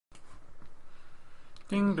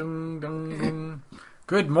Ding dong dong dong.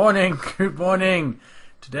 Good morning, good morning.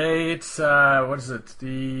 Today it's what is it?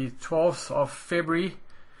 The 12th of February,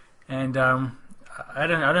 and I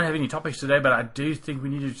don't have any topics today, but I do think we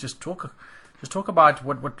need to just talk about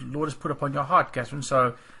what the Lord has put upon your heart, Catherine.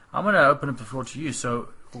 So I'm going to open up the floor to you. So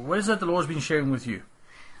what is it the Lord has been sharing with you?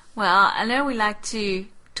 Well, I know we like to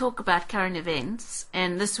talk about current events,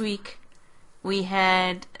 and this week we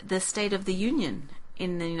had the State of the Union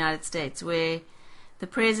in the United States, where the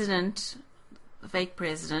president, the fake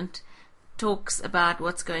president, talks about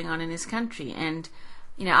what's going on in his country. And,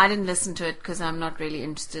 you know, I didn't listen to it because I'm not really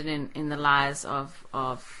interested in the lies of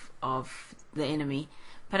the enemy.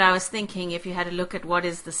 But I was thinking, if you had a look at what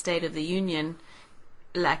is the State of the Union,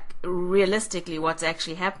 like realistically what's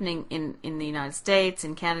actually happening in the United States,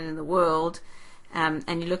 in Canada, in the world, and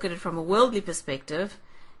you look at it from a worldly perspective,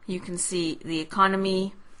 you can see the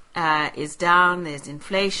economy is down, there's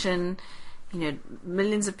inflation, you know,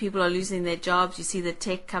 millions of people are losing their jobs. You see the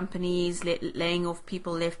tech companies laying off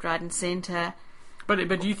people left, right, and center.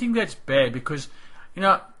 But do you think that's bad? Because, you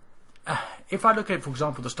know, if I look at, for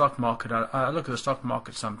example, the stock market, I look at the stock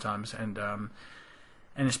market sometimes, and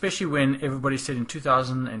especially when everybody said in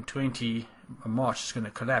 2020 March it's going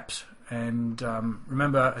to collapse. And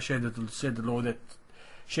remember, I said the Lord that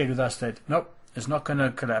shared with us that nope, it's not going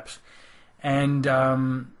to collapse. And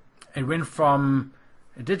it went from,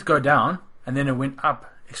 it did go down, and then it went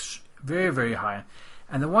up very, very high.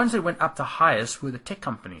 And the ones that went up the highest were the tech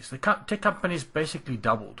companies. The tech companies basically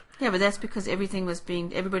doubled. Yeah, but that's because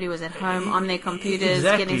everybody was at home on their computers,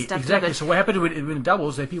 getting stuff done. Exactly. So what happened when it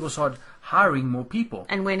doubles, that people started hiring more people.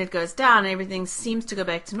 And when it goes down, everything seems to go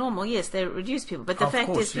back to normal. Yes, they reduce people. But the fact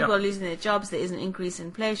is, people are losing their jobs. There is an increase in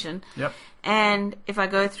inflation. Yep. And if I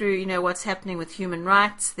go through, you know, what's happening with human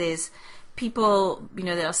rights, there's people, you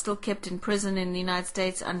know, that are still kept in prison in the United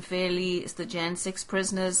States unfairly. It's the Jan 6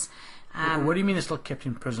 prisoners. What do you mean they're still kept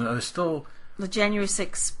in prison? Are they still... The January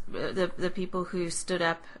 6th, the people who stood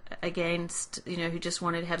up against, you know, who just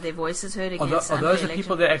wanted to have their voices heard against Are those the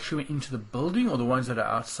people that actually went into the building, or the ones that are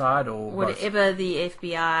outside, or whatever? The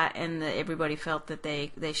FBI and everybody felt that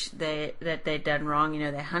they'd done wrong. You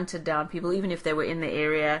know, they hunted down people, even if they were in the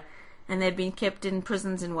area, and they'd been kept in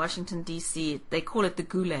prisons in Washington D.C. They call it the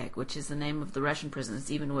Gulag, which is the name of the Russian prison.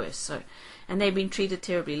 It's even worse. So, and they'd been treated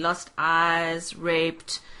terribly, lost eyes,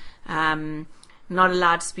 raped. Not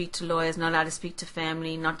allowed to speak to lawyers, not allowed to speak to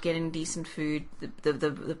family, not getting decent food.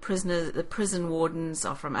 The prisoners, the prison wardens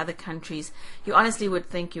are from other countries. You honestly would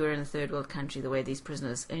think you were in a third world country the way these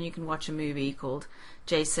prisoners. And you can watch a movie called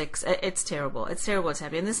J6. It's terrible. It's terrible what's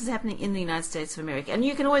happening. And this is happening in the United States of America. And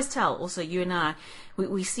you can always tell. Also, you and I,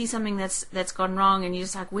 we see something that's gone wrong, and you're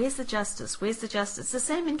just like, where's the justice? Where's the justice? It's the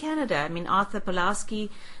same in Canada. I mean, Arthur Pulaski,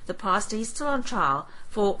 the pastor, he's still on trial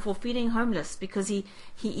for feeding homeless because he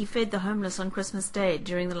fed the homeless on Christmas Day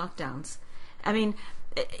during the lockdowns. I mean,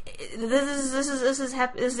 this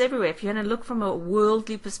is everywhere. If you're going to look from a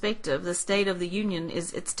worldly perspective, the State of the Union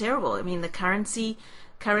it's terrible. I mean, the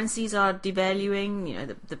currencies are devaluing. You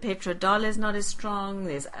know, the petrodollar is not as strong.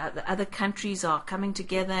 There's other countries are coming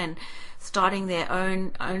together and starting their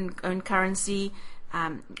own currency.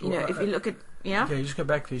 You know, if you look at Okay, just go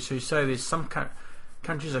back there. So you say there's some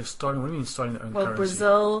countries are starting. What do you mean starting their own currency? Well,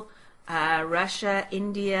 Brazil, Russia,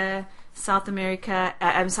 India, South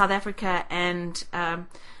Africa, and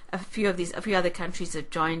a few other countries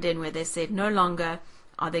have joined in, where they said no longer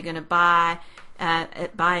are they going to buy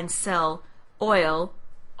and sell oil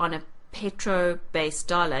on a petro-based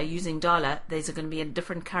dollar, using dollar. There's going to be a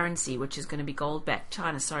different currency, which is going to be gold-backed.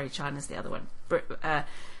 China's the other one.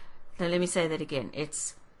 Now let me say that again.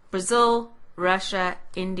 It's Brazil, Russia,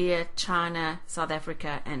 India, China, South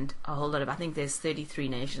Africa, and a whole lot of, I think there's 33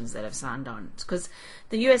 nations that have signed on. Because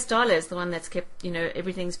the US dollar is the one that's kept, you know,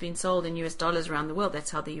 everything's been sold in US dollars around the world. That's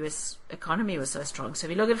how the US economy was so strong. So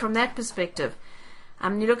if you look at it from that perspective,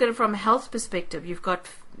 you look at it from a health perspective, you've got,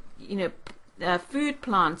 you know, food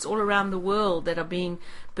plants all around the world that are being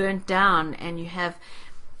burnt down, and you have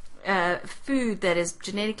food that is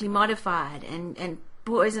genetically modified and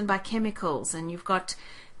poisoned by chemicals, and you've got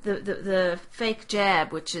the fake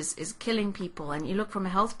jab, which is killing people. And you look from a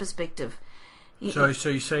health perspective. So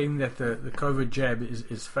you're saying that the COVID jab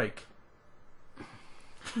is fake?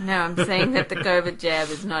 No, I'm saying that the COVID jab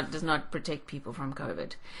does not protect people from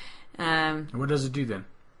COVID. What does it do then?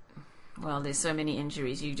 Well, there's so many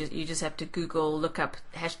injuries. You just have to Google, look up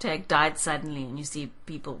hashtag died suddenly, and you see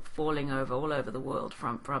people falling over all over the world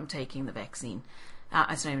from taking the vaccine.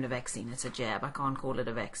 It's not even a vaccine; it's a jab. I can't call it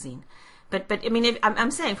a vaccine. But I mean,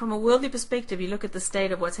 I'm saying from a worldly perspective, you look at the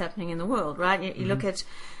state of what's happening in the world, right? You look at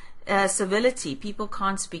civility. People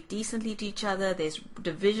can't speak decently to each other. There's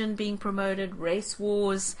division being promoted, race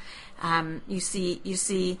wars. You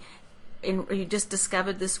just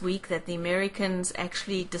discovered this week that the Americans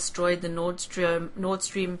actually destroyed the Nord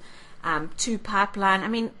Stream 2 pipeline. I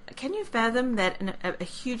mean, can you fathom that a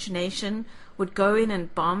huge nation would go in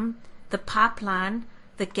and bomb the pipeline,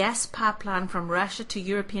 the gas pipeline from Russia to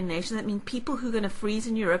European nations? That means people who are going to freeze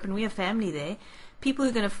in Europe, and we have family there, people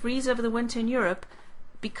who are going to freeze over the winter in Europe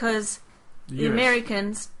because the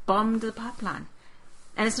Americans bombed the pipeline.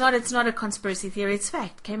 And it's not a conspiracy theory, it's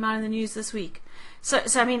fact. Came out in the news this week. So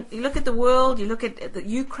I mean, you look at the world, you look at the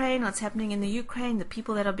Ukraine, what's happening in the Ukraine, the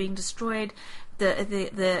people that are being destroyed,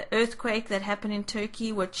 the earthquake that happened in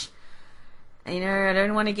Turkey, which, I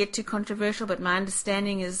don't want to get too controversial, but my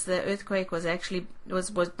understanding is the earthquake was actually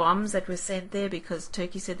was bombs that were sent there because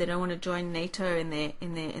Turkey said they don't want to join NATO in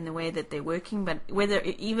the way that they're working. But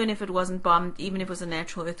even if it wasn't bombed, even if it was a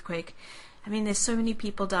natural earthquake, I mean, there's so many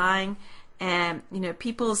people dying, and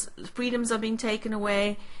people's freedoms are being taken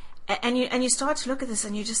away. And you start to look at this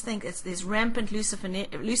and you just think there's rampant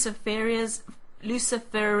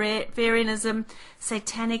Luciferianism,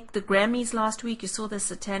 satanic. The Grammys last week, you saw the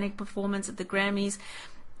satanic performance at the Grammys.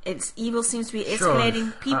 Evil seems to be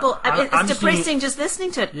escalating. People, it's depressing just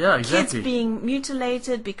listening to it. Yeah, exactly. Kids being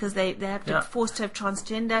mutilated because they have to forced to have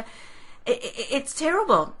transgender. It's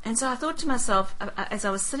terrible. And so I thought to myself, as I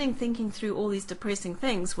was sitting thinking through all these depressing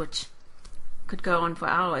things, which could go on for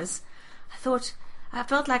hours, I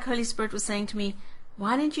felt like Holy Spirit was saying to me,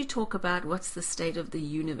 why didn't you talk about what's the state of the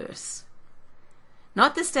universe?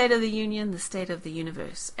 Not the State of the Union, the state of the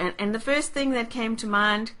universe. And the first thing that came to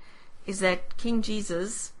mind is that King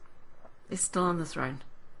Jesus is still on the throne.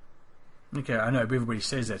 Okay, I know everybody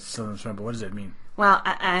says that, still on the throne, but what does that mean? Well,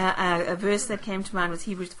 a verse that came to mind was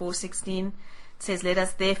Hebrews 4:16. It says, "Let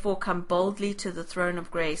us therefore come boldly to the throne of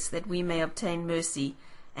grace, that we may obtain mercy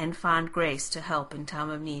and find grace to help in time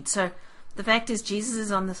of need." So the fact is, Jesus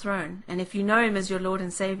is on the throne, and if you know him as your Lord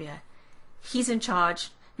and Savior, he's in charge.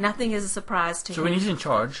 Nothing is a surprise to him. So when he's in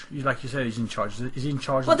charge, like you said, he's in charge. Is he in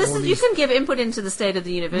charge? Well, of all you can give input into the state of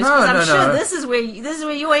the universe. No, I'm sure no. this is where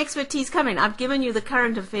your expertise come in. I've given you the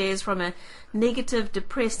current affairs from a negative,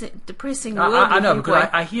 depressing world. I know, because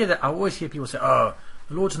I hear that. I always hear people say, "Oh,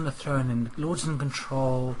 the Lord's on the throne and the Lord's in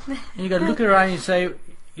control." And you got to look around and you say,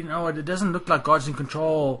 it doesn't look like God's in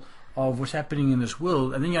control of what's happening in this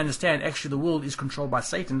world. And then you understand, actually, the world is controlled by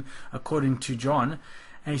Satan, according to John.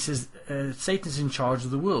 And he says Satan's in charge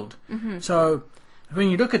of the world. Mm-hmm. So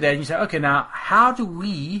when you look at that, you say, okay, now how do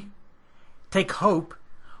we take hope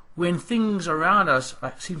when things around us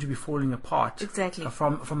seem to be falling apart? Exactly.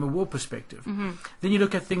 From a world perspective. Mm-hmm. Then you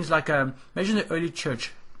look at things like, imagine the early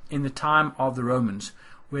church in the time of the Romans,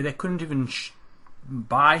 where they couldn't even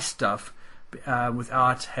buy stuff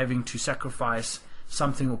without having to sacrifice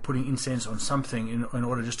something or putting incense on something in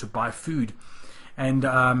order just to buy food. And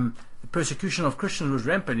the persecution of Christians was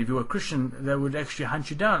rampant. If you were a Christian, they would actually hunt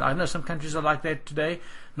you down. I know some countries are like that today,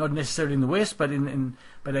 not necessarily in the West, but in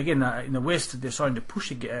the West, they're starting to push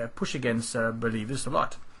against believers a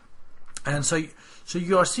lot. And so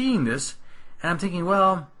you are seeing this, and I'm thinking,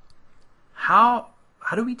 well, how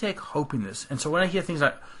do we take hope in this? And so when I hear things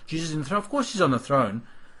like Jesus is on the throne, of course he's on the throne,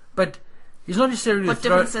 but he's not necessarily what the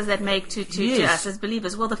throne. Difference does that make to us as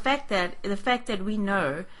believers? Well, the fact that we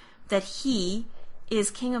know that he is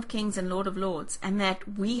King of Kings and Lord of Lords, and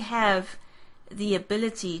that we have the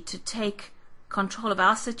ability to take control of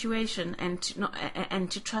our situation and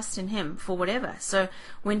to trust in him for whatever. So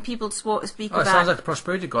when people speak about... it sounds like the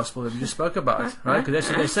prosperity gospel that we just spoke about, right? Because that's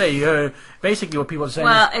what they say. Basically what people are saying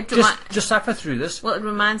is just suffer through this. Well, it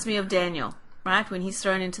reminds me of Daniel, right? When he's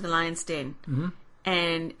thrown into the lion's den. Mm-hmm.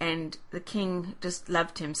 And the king just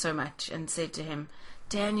loved him so much and said to him,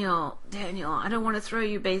 Daniel, I don't want to throw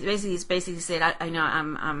you. He's basically said,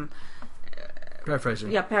 I'm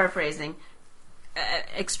paraphrasing. Yeah, paraphrasing.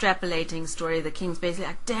 Extrapolating story. The king's basically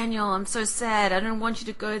like, Daniel, I'm so sad. I don't want you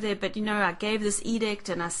to go there, but I gave this edict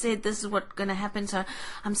and I said this is what's going to happen. So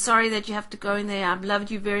I'm sorry that you have to go in there. I've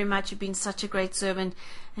loved you very much. You've been such a great servant.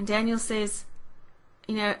 And Daniel says,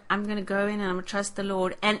 I'm going to go in and I'm going to trust the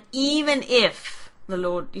Lord. And even if the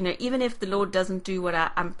Lord doesn't do what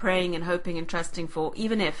I'm praying and hoping and trusting for,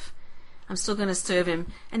 even if, I'm still going to serve him.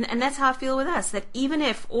 And that's how I feel with us, that even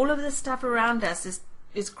if all of this stuff around us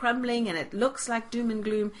is crumbling and it looks like doom and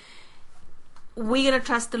gloom, we're going to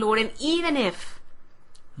trust the Lord. And even if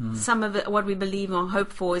some of what we believe or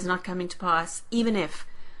hope for is not coming to pass, even if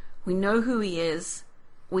we know who he is,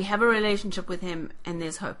 we have a relationship with him, and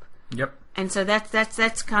there's hope. Yep. And so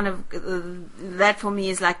that's kind of that for me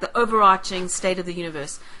is like the overarching state of the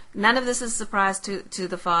universe. None of this is a surprise to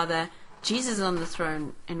the Father. Jesus is on the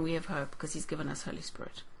throne, and we have hope because He's given us Holy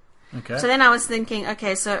Spirit. Okay. So then I was thinking,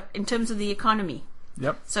 okay, so in terms of the economy,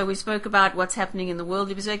 Yep. so we spoke about what's happening in the world.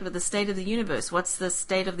 We spoke about the state of the universe. What's the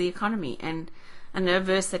state of the economy? And a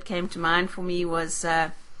verse that came to mind for me was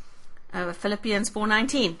Philippians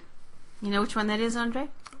 4:19. You know which one that is, Andre?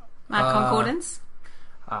 My concordance.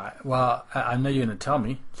 Well, I know you're going to tell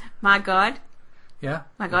me. My God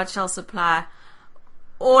shall supply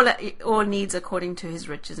all needs according to His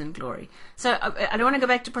riches and glory. So I don't want to go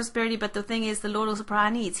back to prosperity, but the thing is, the Lord will supply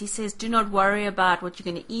our needs. He says, do not worry about what you're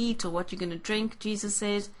going to eat or what you're going to drink. Jesus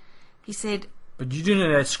says, He said. But you do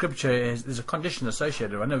know that scripture there's a condition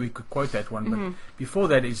associated. I know we could quote that one, but before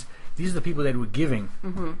that is these are the people that were giving,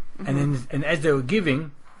 and as they were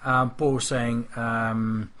giving, Paul was saying,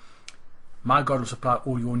 "My God will supply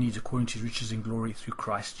all your needs according to His riches and glory through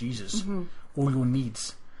Christ Jesus." All your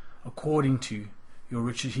needs according to your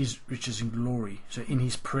riches, His riches and glory. So in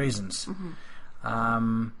His presence,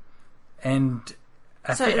 and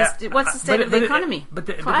so what's the state of the economy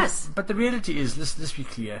for us? But the reality is, let's be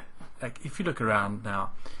clear. Like if you look around now,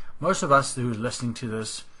 most of us who are listening to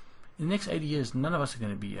this, in the next 80 years, none of us are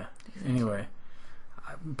going to be here. Exactly. Anyway,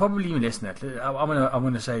 probably even less than that. I'm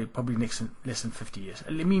going to say probably less than 50 years.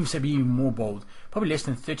 Let me even say, be even more bold. Probably less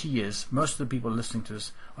than 30 years. Most of the people listening to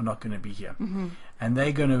this are not going to be here, and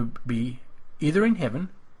they're going to be either in heaven,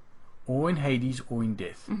 or in Hades, or in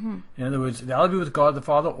death. In other words, they'll be with God the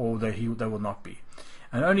Father, or they will not be.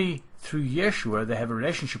 And only through Yeshua they have a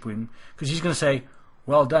relationship with Him, because He's going to say,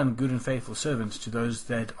 "Well done, good and faithful servants," to those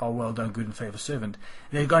that are well done, good and faithful servant.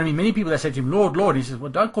 There are going to be many people that say to Him, "Lord, Lord." He says,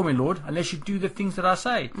 "Well, don't call me Lord unless you do the things that I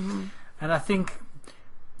say." And I think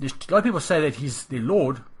there's a lot of people say that He's their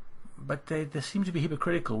Lord, but they seem to be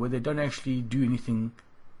hypocritical, where they don't actually do anything.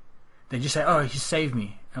 They just say, "Oh, He saved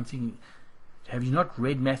me." I'm thinking, have you not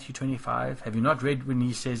read Matthew 25? Have you not read when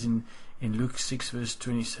He says in Luke 6 verse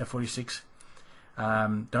 46,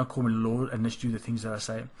 "Don't call me Lord unless you do the things that I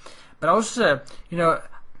say"? But I also,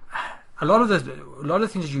 a lot of the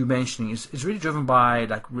things that you're mentioning is really driven by,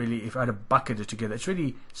 like, really, if I had to bucket it together, it's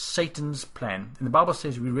really Satan's plan. And the Bible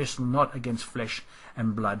says we wrestle not against flesh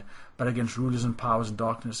and blood, but against rulers and powers and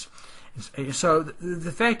darkness. So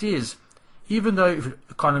the fact is, even though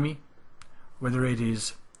economy, whether it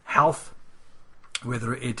is health,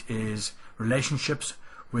 whether it is relationships,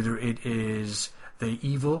 whether it is the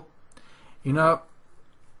evil,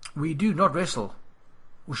 we do not wrestle.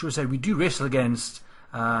 Or should we say, we do wrestle against,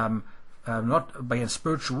 not against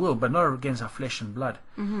spiritual will, but not against our flesh and blood.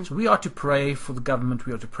 So we are to pray for the government,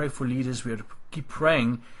 we are to pray for leaders, we are to keep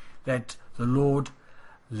praying that the Lord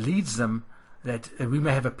leads them, that we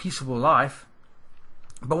may have a peaceable life.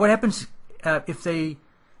 But what happens if they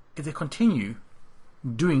continue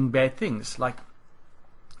doing bad things, like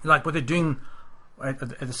what they're doing at the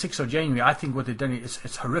 6th of January? I think what they've done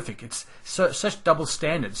it's horrific. It's such double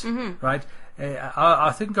standards, right?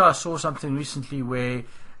 I think I saw something recently where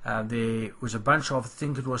there was a bunch of, I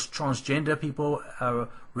think it was transgender people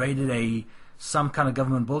raided some kind of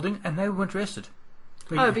government building, and they weren't arrested.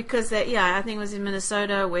 Because I think it was in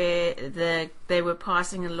Minnesota where they were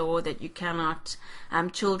passing a law that you cannot,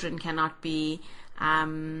 children cannot be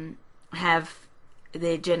have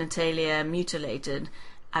their genitalia mutilated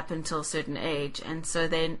up until a certain age, and so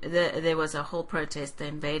then there was a whole protest. They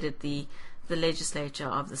invaded the legislature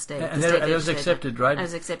of the state. And it was accepted, right? It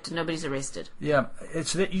was accepted. Nobody's arrested. Yeah,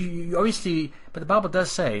 it's that you obviously, but the Bible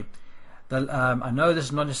does say that. I know this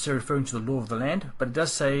is not necessarily referring to the law of the land, but it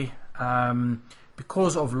does say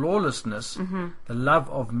because of lawlessness, the love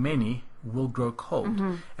of many will grow cold,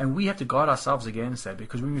 and we have to guard ourselves against that,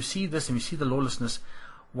 because when we see this and we see the lawlessness,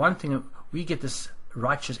 one thing we get this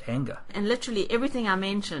righteous anger. And literally everything I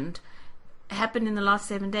mentioned happened in the last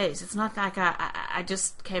 7 days. It's not like I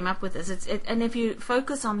just came up with this. And if you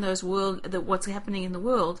focus on what's happening in the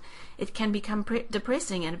world, it can become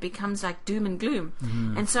depressing, and it becomes like doom and gloom.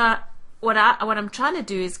 And so what I'm trying to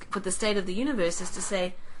do is, for the state of the universe, is to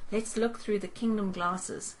say, let's look through the kingdom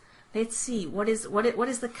glasses. Let's see what is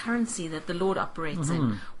the currency that the Lord operates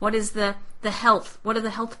in. What is the health? What are the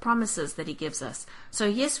health promises that He gives us? So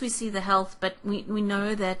yes, we see the health, but we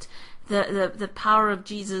know that the power of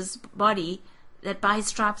Jesus' body, that by His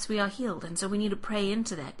stripes we are healed, and so we need to pray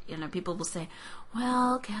into that. People will say,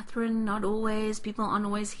 "Well, Catherine, not always. People aren't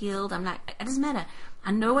always healed." I'm like, it doesn't matter.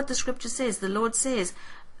 I know what the Scripture says. The Lord says,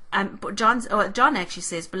 John actually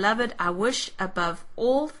says, "Beloved, I wish above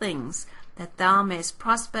all things that thou mayest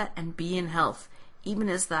prosper and be in health, even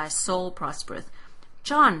as thy soul prospereth."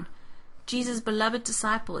 John Jesus' beloved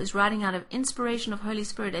disciple, is writing out of inspiration of Holy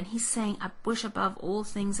Spirit, and he's saying, I wish above all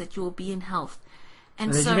things that you will be in health.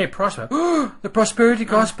 And that you may prosper. The prosperity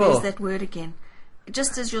gospel. There's that word again.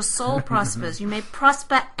 Just as your soul prospers, you may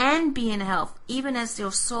prosper and be in health, even as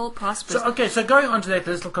your soul prospers. So going on to that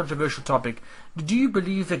little controversial topic, do you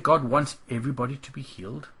believe that God wants everybody to be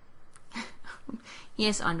healed?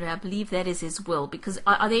 Yes, Andre, I believe that is his will. Because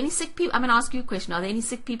are there any sick people? I'm going to ask you a question. Are there any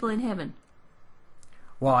sick people in heaven?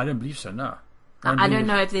 Well, I don't believe so, no. I don't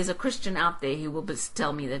know if there's a Christian out there who will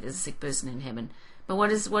tell me that there's a sick person in heaven. But what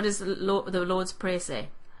does the Lord's Prayer say?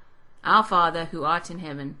 Our Father, who art in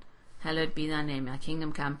heaven, hallowed be thy name, thy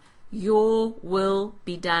kingdom come. Your will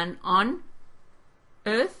be done on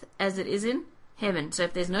earth as it is in heaven. So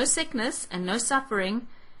if there's no sickness and no suffering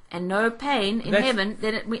and no pain in heaven,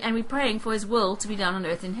 then we're praying for his will to be done on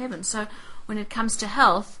earth in heaven. So when it comes to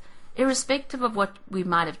health, irrespective of what we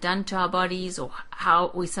might have done to our bodies or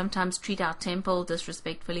how we sometimes treat our temple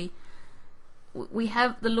disrespectfully, we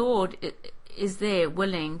have the Lord is there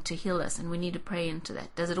willing to heal us, and we need to pray into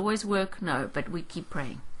that. Does it always work? No, but we keep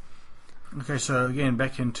praying. Okay, so again,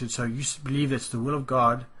 so you believe it's the will of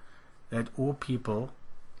God that all people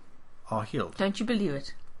are healed. Don't you believe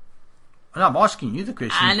it? No, I'm asking you the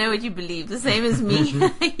question. I know what you believe, the same as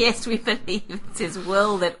me. Yes, we believe it's his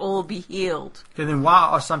will that all be healed. Okay, then why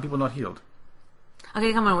are some people not healed?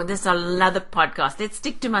 Okay, come on, this is another podcast. Let's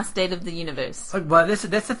stick to my state of the universe. Okay, well,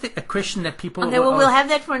 that's a question that people... Okay, well, we'll have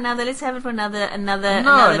that for another... Let's have it for another topic.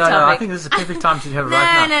 No, I think this is a perfect time to have it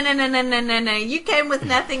right now. No. You came with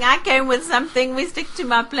nothing. I came with something. We stick to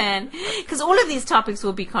my plan. Because all of these topics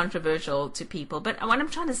will be controversial to people. But what I'm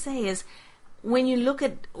trying to say is, when you look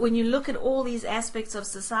at all these aspects of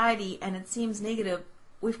society and it seems negative,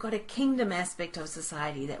 we've got a kingdom aspect of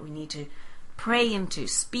society that we need to pray into,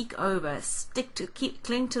 speak over,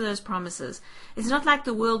 cling to those promises. It's not like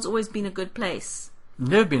the world's always been a good place.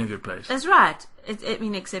 Never been a good place. That's right.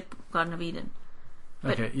 Except Garden of Eden.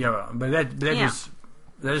 But that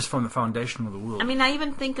is from the foundation of the world. I mean, I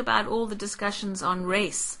even think about all the discussions on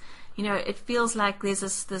race. You know, it feels like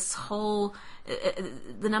there's this whole...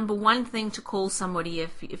 the number one thing to call somebody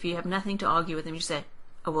if you have nothing to argue with them, you say,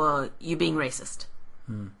 oh, well, you're being racist.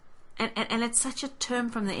 And it's such a term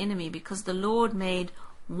from the enemy, because the Lord made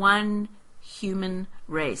one human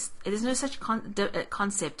race. There is no such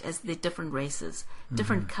concept as the different races,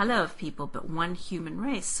 different color of people, but one human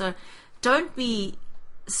race. So don't be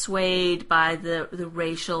swayed by the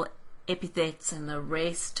racial epithets and the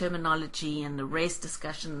race terminology and the race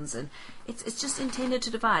discussions, and it's just intended to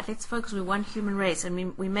divide. Let's focus on one human race,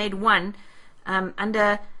 and we made one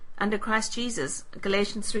under Christ Jesus.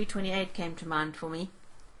 Galatians 3:28 came to mind for me.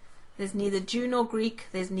 There's neither Jew nor Greek,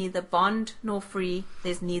 there's neither bond nor free,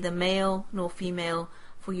 there's neither male nor female,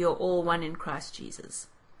 for you're all one in Christ Jesus.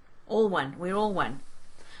 All one. We're all one.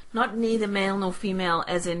 Not neither male nor female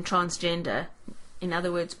as in transgender. In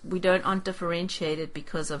other words, we aren't differentiated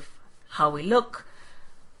because of how we look,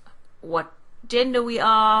 what gender we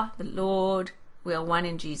are, the Lord. We are one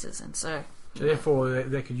in Jesus. And so therefore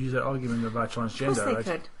they could use that argument about transgender. Of course they right?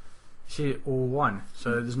 could. See, all one.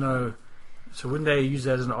 So there's no... So wouldn't they use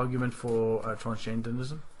that as an argument for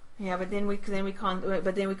transgenderism? Yeah, but then we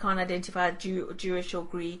can't identify Jewish or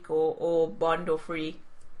Greek or bond or free.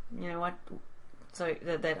 You know what? So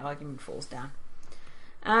that argument falls down.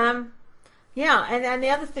 Yeah, and the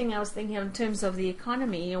other thing I was thinking of in terms of the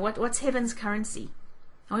economy, what's heaven's currency?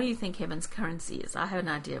 What do you think heaven's currency is? I have an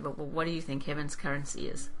idea, but what do you think heaven's currency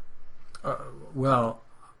is? Well,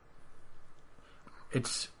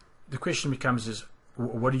 the question becomes is,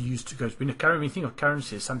 what do you use to go? When you think of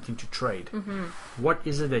currency as something to trade, what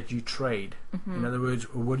is it that you trade? In other words,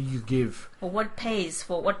 what do you give? Or what pays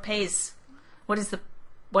for? What pays? What is the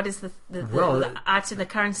item, the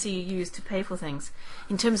currency you use to pay for things?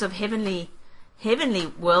 In terms of heavenly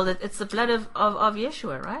world, it's the blood of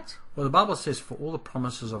Yeshua, right? Well, the Bible says, "For all the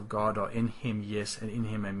promises of God are in Him, yes, and in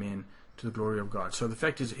Him, amen, to the glory of God." So the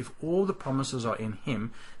fact is, if all the promises are in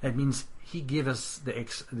Him, that means He gave us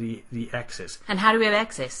the access. And how do we have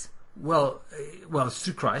access? Well, it's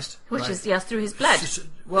through Christ, which right? is through His blood. It's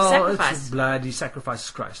His blood. He sacrifices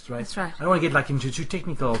Christ, right? That's right. I don't want to get into too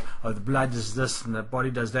technical. Oh, the blood does this and the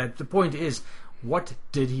body does that. The point is, what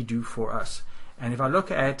did He do for us? And if I look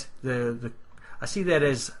at I see that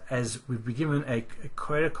as we've been given a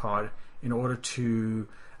credit card in order to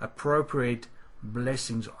appropriate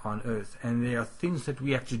blessings on earth, and there are things that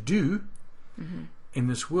we have to do in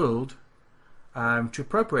this world to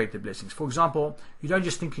appropriate the blessings. For example, you don't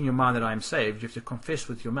just think in your mind that I am saved. You have to confess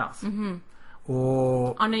with your mouth.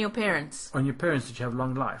 or Honor your parents. on your parents that you have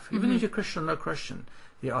long life. Even if you're Christian or no Christian,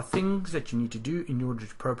 there are things that you need to do in order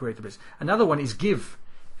to appropriate the blessing. Another one is give,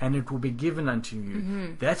 and it will be given unto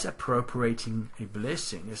you. That's appropriating a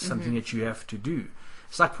blessing. It's something that you have to do.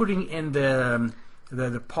 It's like putting in the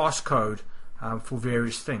passcode for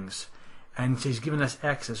various things. And so he's given us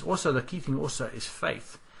access. Also, the key thing also is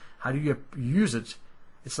faith. How do you use it?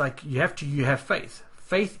 It's like you have faith.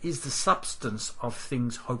 Faith is the substance of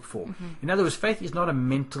things hoped for. In other words, faith is not a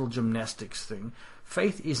mental gymnastics thing.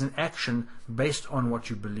 Faith is an action based on what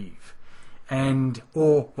you believe,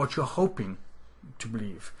 or what you're hoping to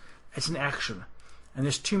believe. It's an action. And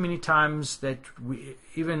there's too many times that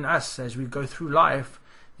even us, as we go through life,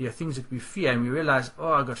 there are things that we fear, and we realize,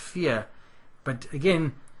 oh, I got fear. But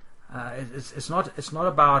again, it's not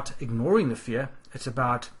about ignoring the fear. It's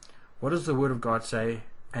about what does the Word of God say,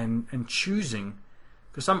 and choosing.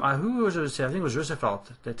 Because who was it? I think it was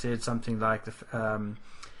Roosevelt that said something like,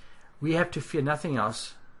 "We have to fear nothing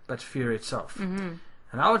else but fear itself." And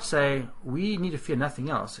I would say we need to fear nothing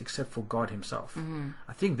else except for God Himself.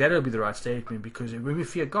 I think that will be the right statement, because when we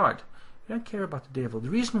fear God, we don't care about the devil. The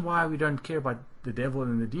reason why we don't care about the devil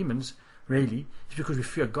and the demons really is because we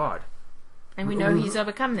fear God. And we know He's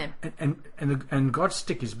overcome them. And God's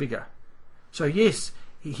stick is bigger. So yes,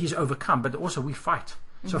 He's overcome, but also we fight.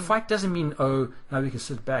 So fight doesn't mean, oh, now we can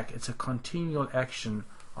sit back. It's a continual action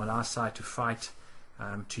on our side to fight,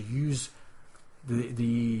 to use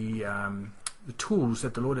the tools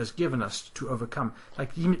that the Lord has given us to overcome.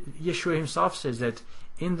 Like Yeshua Himself says that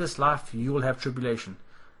in this life you will have tribulation.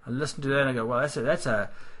 I listen to that and I go, well, that's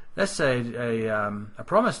a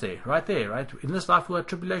promise there, right? In this life we'll have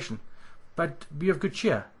tribulation, but be of good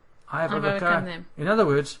cheer. I have overcome them. In other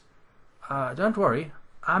words, don't worry.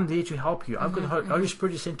 I'm there to help you. I've got the Holy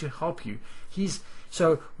Spirit is sent to help you.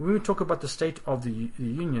 So when we talk about the state of the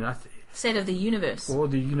union, state of the universe, or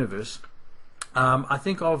the universe, I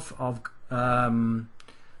think of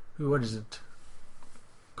what is it?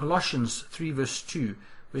 Colossians 3 verse 2,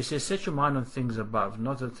 where it says, "Set your mind on things above,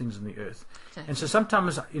 not on things on the earth." Exactly. And so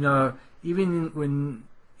sometimes, even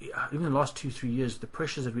the last 2-3 years, the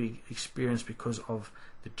pressures that we experienced because of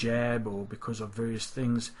the jab or because of various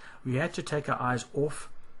things, we had to take our eyes off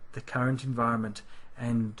the current environment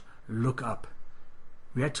and look up.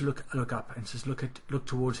 We had to look up and just look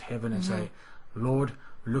towards heaven and say, "Lord,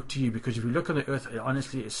 look to you," because if we look on the earth, it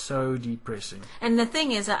honestly is so depressing. And the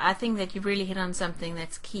thing is, I think that you've really hit on something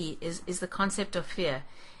that's key, is the concept of fear.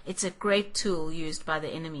 It's a great tool used by the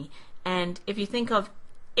enemy. And if you think of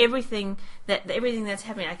everything that's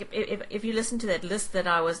happening, like if you listen to that list that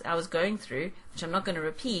I was going through, which I'm not going to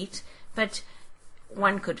repeat, but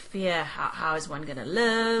one could fear how is one going to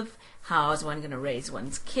live, how is one going to raise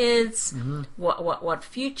one's kids, what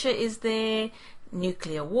future is there,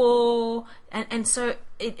 nuclear war, and so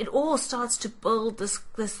it all starts to build this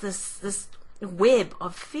web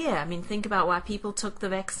of fear. I mean, think about why people took the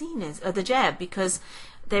vaccine, or the jab, because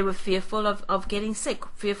they were fearful of getting sick.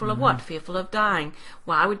 Fearful of what? Fearful of dying.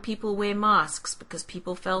 Why would people wear masks? Because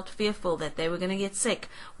people felt fearful that they were going to get sick.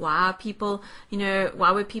 Why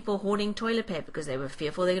were people hoarding toilet paper? Because they were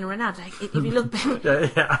fearful they're going to run out. Like, if you look back...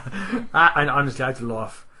 I honestly had to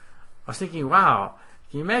laugh. I was thinking, wow,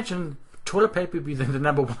 can you imagine toilet paper be the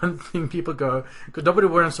number one thing people go... Because nobody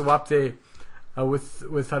wants to wipe there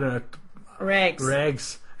with, I don't know...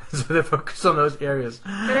 Rags. So they focus on those areas.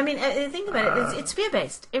 But I mean, think about it. It's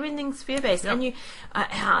fear-based. Everything's fear-based. Yep. And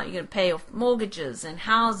how you're going to pay off mortgages and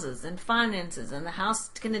houses and finances, and the house is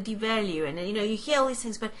going to devalue, and you hear all these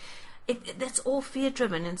things, but that's all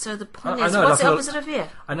fear-driven. And so the point is, what's the opposite of fear?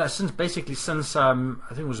 I know. Since I think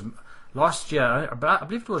it was last year, I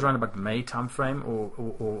believe it was around about May time frame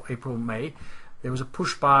or April, May, there was a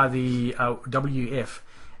push by the WF.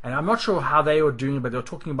 And I'm not sure how they were doing it, but they were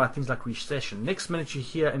talking about things like recession. Next minute you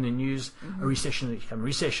hear in the news a recession,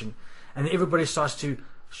 and everybody starts to.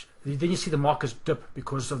 Then you see the markets dip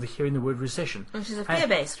because of hearing the word recession. Which is a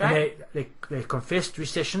fear-based, right? They confessed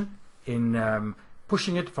recession in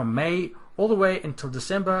pushing it from May all the way until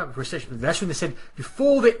December. Recession. That's when they said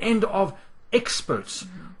before the end of experts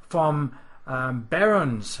from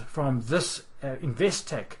barons, from this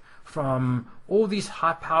Investec, from all these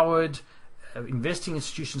high-powered investing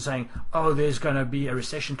institutions saying, oh, there's going to be a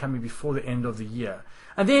recession coming before the end of the year.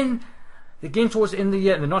 And then again towards the end of the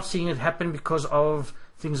year, and they're not seeing it happen because of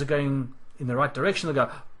things are going in the right direction. They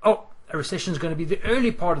go, oh, a recession is going to be the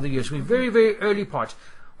early part of the year. So we're very, very early part.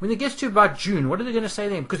 When it gets to about June, what are they going to say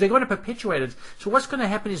then? Because they're going to perpetuate it. So what's going to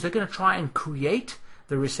happen is they're going to try and create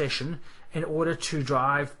the recession in order to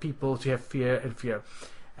drive people to have fear.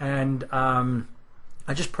 And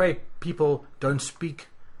I just pray people don't speak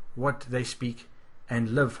what they speak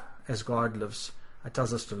and live as God lives,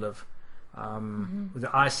 tells us to live. With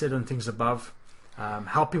the eyes set on things above,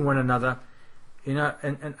 helping one another. And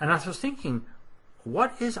I was thinking,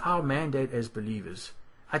 what is our mandate as believers?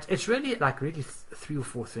 It's really three or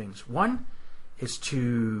four things. One is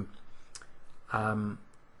to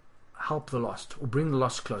help the lost or bring the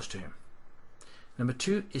lost close to Him. Number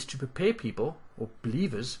two is to prepare people or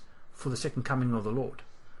believers for the second coming of the Lord.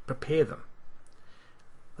 Prepare them.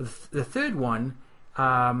 The third one,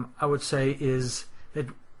 I would say, is that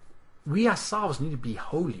we ourselves need to be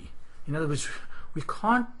holy. In other words, we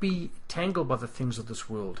can't be tangled by the things of this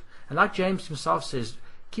world. And like James himself says,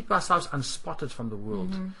 keep ourselves unspotted from the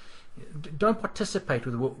world. Don't participate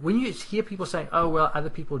with the world. When you hear people saying, "Oh well, other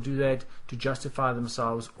people do that to justify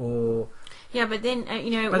themselves," or but then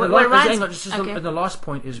and the last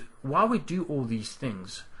point is, while we do all these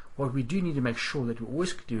things, what we do need to make sure that we're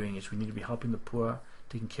always doing is we need to be helping the poor,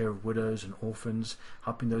 taking care of widows and orphans,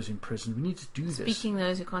 helping those in prison. We need to do this. Speaking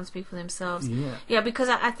those who can't speak for themselves. Yeah, because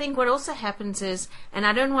I think what also happens is, and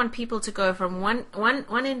I don't want people to go from one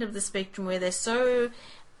end of the spectrum where they're so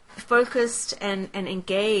focused and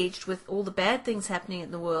engaged with all the bad things happening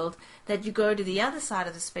in the world, that you go to the other side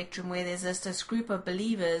of the spectrum where there's just this group of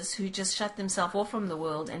believers who just shut themselves off from the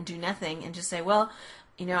world and do nothing and just say, well,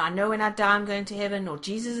 I know when I die I'm going to heaven, or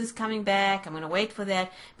Jesus is coming back, I'm going to wait for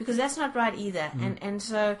that, because that's not right either. And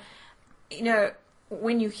so,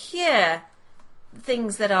 when you hear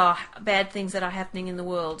things that are bad things that are happening in the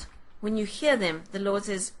world, when you hear them, the Lord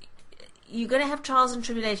says, you're going to have trials and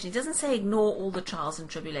tribulations. He doesn't say ignore all the trials and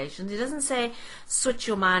tribulations. He doesn't say switch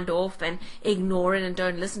your mind off and ignore it and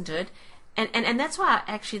don't listen to it. And that's why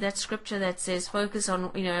actually that scripture that says focus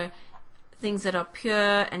on, things that are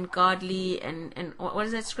pure and godly, and what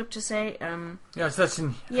does that scripture say? Yes, that's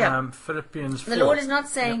in Philippians 4. The Lord is not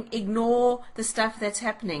saying ignore the stuff that's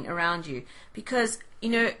happening around you, because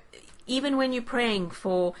even when you're praying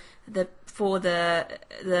for the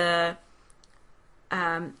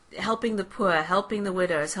helping the poor, helping the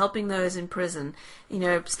widows, helping those in prison,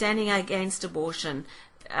 standing against abortion,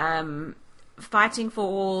 fighting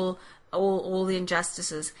for all the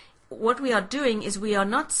injustices. What we are doing is we are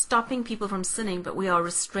not stopping people from sinning, but we are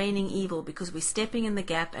restraining evil, because we're stepping in the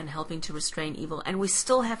gap and helping to restrain evil. And we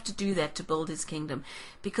still have to do that to build His kingdom,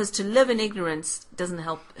 because to live in ignorance doesn't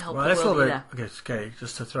help the world either. Okay,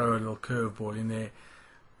 just to throw a little curveball in there,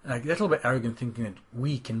 that's a little bit arrogant thinking that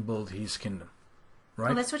we can build His kingdom, right?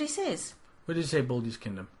 Well, that's what He says. What did He say, build His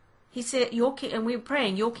kingdom? He said, and we're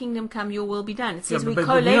praying, your kingdom come, your will be done. It says we're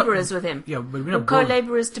co-laborers with Him. Yeah, but we're not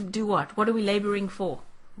co-laborers to do what? What are we laboring for?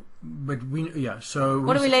 But so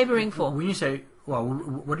what are we laboring for? When you say, what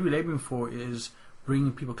are we laboring for is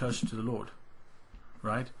bringing people closer to the Lord,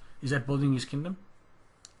 right? Is that building His kingdom?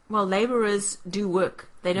 Well, laborers do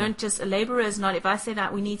work. They don't just, a laborer is not, if I said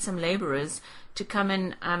we need some laborers to come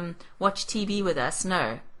and watch TV with us,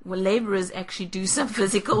 no. Well, laborers actually do some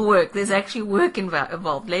physical work. There's actually work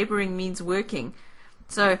involved. Laboring means working.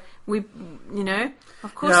 So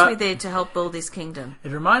of course we're there to help build His kingdom.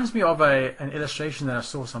 It reminds me of an illustration that I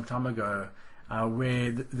saw some time ago,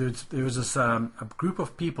 where there was this a group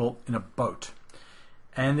of people in a boat,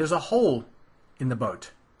 and there's a hole in the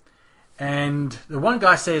boat, and the one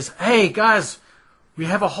guy says, "Hey guys, we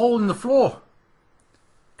have a hole in the floor,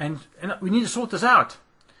 and we need to sort this out."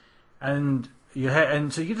 And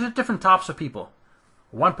so you get different types of people.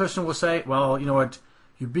 One person will say, "Well, you know what,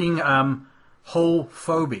 you're being hole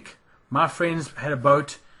phobic. My friends had a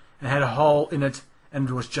boat and had a hole in it, and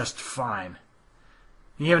it was just fine."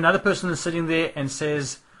 You have another person that's sitting there and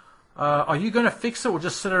says, "Are you going to fix it, or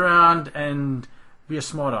just sit around and be a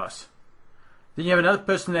smart ass?" Then you have another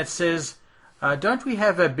person that says, "Don't we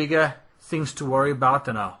have bigger things to worry about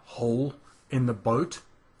than a hole in the boat?"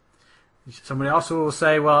 Somebody else will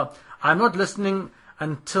say, "Well, I'm not listening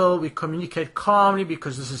until we communicate calmly,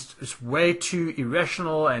 because this is way too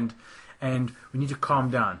irrational, and we need to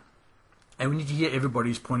calm down. And we need to hear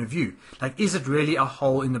everybody's point of view. Like, is it really a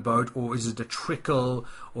hole in the boat, or is it a trickle?"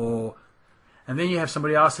 And then you have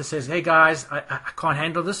somebody else that says, "Hey guys, I can't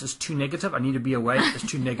handle this. It's too negative. I need to be away. It's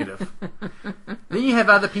too negative." Then you have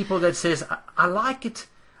other people that says, I like it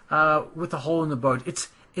with a hole in the boat. It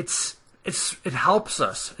helps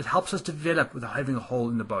us. It helps us develop with having a hole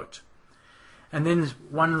in the boat. And then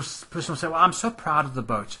one person will say, "Well, I'm so proud of the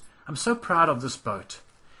boat. I'm so proud of this boat."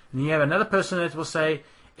 And you have another person that will say,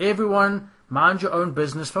 "Everyone, mind your own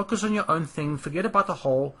business, focus on your own thing, forget about the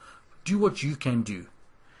hole, do what you can do."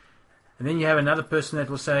 And then you have another person that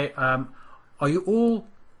will say, "Are you all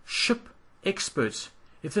ship experts?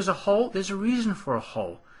 If there's a hole, there's a reason for a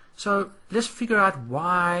hole. So let's figure out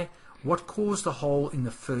why What caused the hole in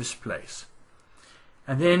the first place?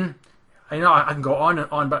 And then, I can go on and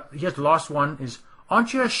on, but here's the last one is,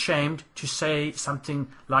 aren't you ashamed to say something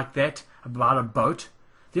like that about a boat?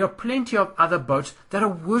 There are plenty of other boats that are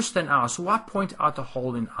worse than ours, so why point out the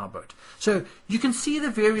hole in our boat? So you can see the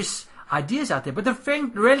various ideas out there, but the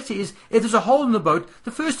reality is, if there's a hole in the boat,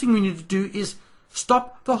 the first thing we need to do is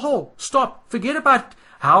stop the hole. Stop. Forget about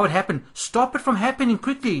how it happened. Stop it from happening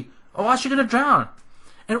quickly, or else you're going to drown.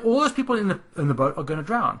 And all those people in the boat are going to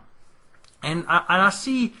drown. And I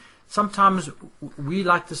see sometimes we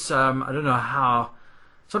like this, I don't know how,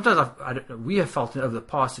 sometimes we have felt over the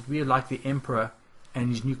past that we are like the emperor and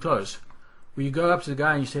his new clothes. Where you go up to the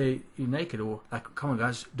guy and you say, you're naked, or like, come on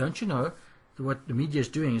guys, don't you know that what the media is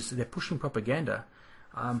doing is they're pushing propaganda.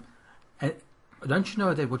 And don't you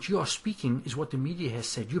know that what you are speaking is what the media has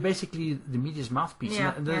said? You're basically the media's mouthpiece.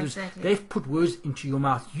 Yeah, and exactly. They've put words into your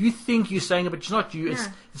mouth. You think you're saying it, but it's not you.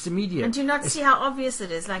 It's the media. And do you not see how obvious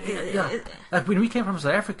it is? Like when we came from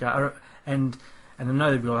South Africa, and I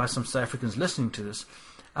know that we'll have some South Africans listening to this,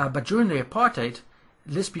 but during the apartheid,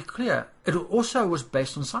 let's be clear, it also was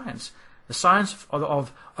based on science. The science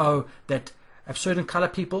of that certain color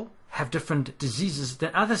people have different diseases than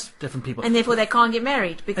other different people. And therefore they can't get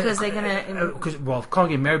married because they're going to... can't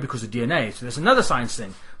get married because of DNA, so there's another science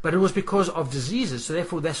thing. But it was because of diseases, so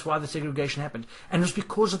therefore that's why the segregation happened. And it was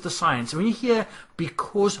because of the science. And when you hear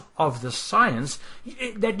because of the science,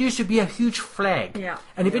 that used to be a huge flag. Yeah.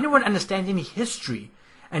 And if anyone understands any history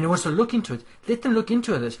and wants to look into it, let them look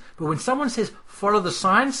into this. But when someone says, follow the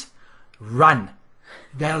science, run.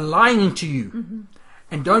 They're lying to you. Mm-hmm.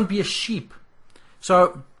 And don't be a sheep.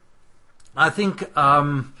 So I think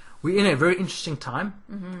we're in a very interesting time.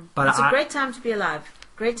 Mm-hmm. But it's a great time to be alive.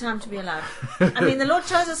 Great time to be alive. I mean, the Lord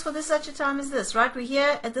chose us for such a time as this, right? We're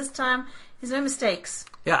here at this time. There's no mistakes.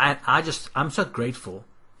 Yeah, and I'm so grateful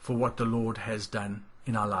for what the Lord has done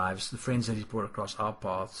in our lives, the friends that He's brought across our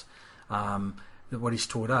paths, what He's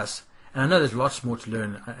taught us. And I know there's lots more to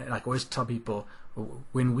learn. Like I always tell people,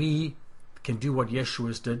 when we can do what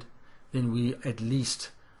Yeshua's did, then we at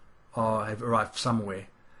least have arrived somewhere.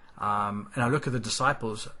 And I look at the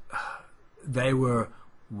disciples; they were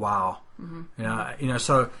wow. Mm-hmm.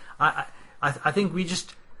 So I think we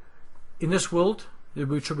just in this world there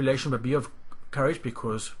will be tribulation, but be of courage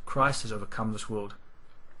because Christ has overcome this world.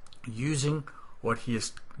 Using what He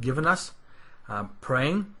has given us,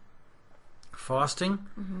 praying, fasting,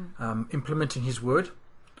 mm-hmm. Implementing His word,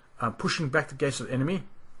 pushing back the gates of the enemy,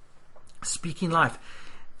 speaking life.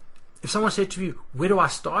 If someone said to you, where do I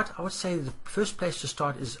start? I would say the first place to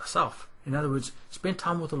start is self. In other words, spend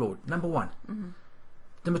time with the Lord. Number one. Mm-hmm.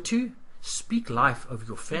 Number two, speak life over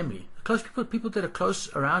your family. Close people that are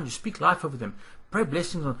close around you, speak life over them. Pray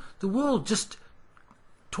blessings on them. The world just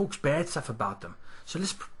talks bad stuff about them. So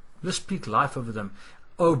let's speak life over them.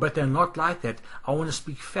 Oh, but they're not like that. I want to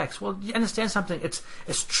speak facts. Well, you understand something. It's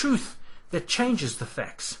truth that changes the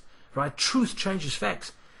facts, right? Truth changes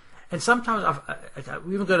facts. And sometimes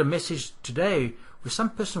we even got a message today where some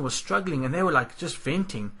person was struggling and they were like just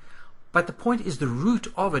venting. But the point is, the root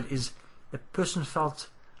of it is the person felt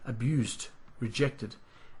abused, rejected.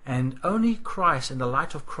 And only Christ and the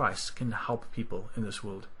light of Christ can help people in this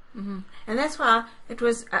world. Mm-hmm. And that's why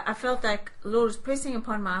I felt like the Lord was pressing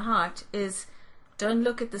upon my heart is don't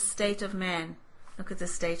look at the state of man, look at the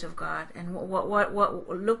state of God, and what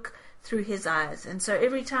look through His eyes. And so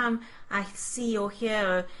every time I see or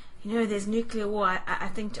hear, there's nuclear war, I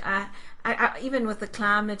think, I even with the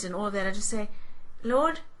climate and all of that, I just say,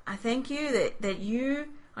 Lord, I thank you that you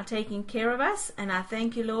are taking care of us, and I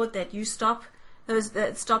thank you, Lord, that you stop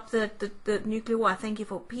the nuclear war. I thank you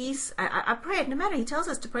for peace. I pray it, no matter. He tells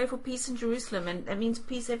us to pray for peace in Jerusalem, and that means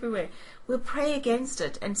peace everywhere. We'll pray against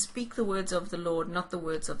it and speak the words of the Lord, not the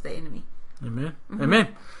words of the enemy. Amen. Mm-hmm. Amen.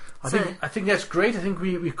 I think that's great. I think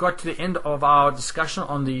we've got to the end of our discussion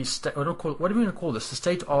on the what are we going to call this? The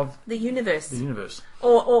state of the universe. The universe.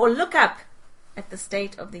 Or look up at the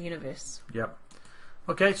state of the universe. Yep.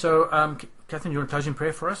 Okay, so Catherine, you want to close in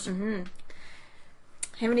prayer for us? Mm-hmm.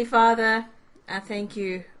 Heavenly Father, I thank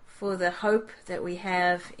you for the hope that we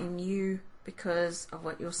have in you because of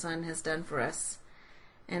what your Son has done for us.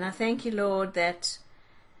 And I thank you, Lord, that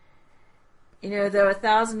there are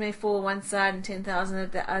 1,000 may fall one side and 10,000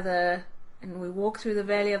 at the other, and we walk through the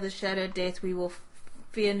valley of the shadow of death, we will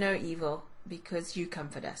fear no evil because you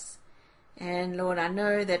comfort us. And Lord, I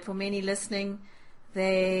know that for many listening,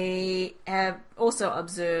 they have also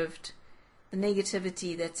observed the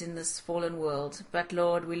negativity that's in this fallen world. But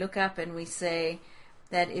Lord, we look up and we say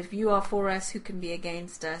that if you are for us, who can be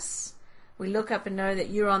against us? We look up and know that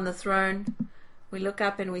you're on the throne. We look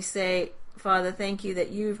up and we say, Father, thank you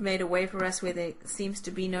that you've made a way for us where there seems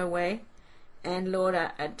to be no way. And Lord,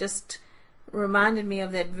 I just reminded me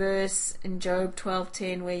of that verse in Job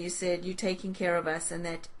 12:10 where you said you're taking care of us, and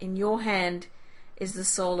that in your hand is the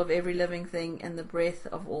soul of every living thing and the breath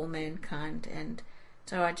of all mankind. And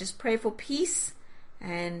so I just pray for peace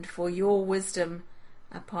and for your wisdom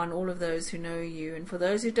upon all of those who know you. And for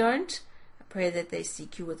those who don't, I pray that they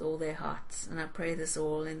seek you with all their hearts. And I pray this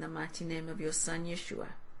all in the mighty name of your Son, Yeshua.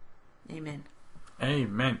 Amen.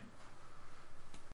 Amen.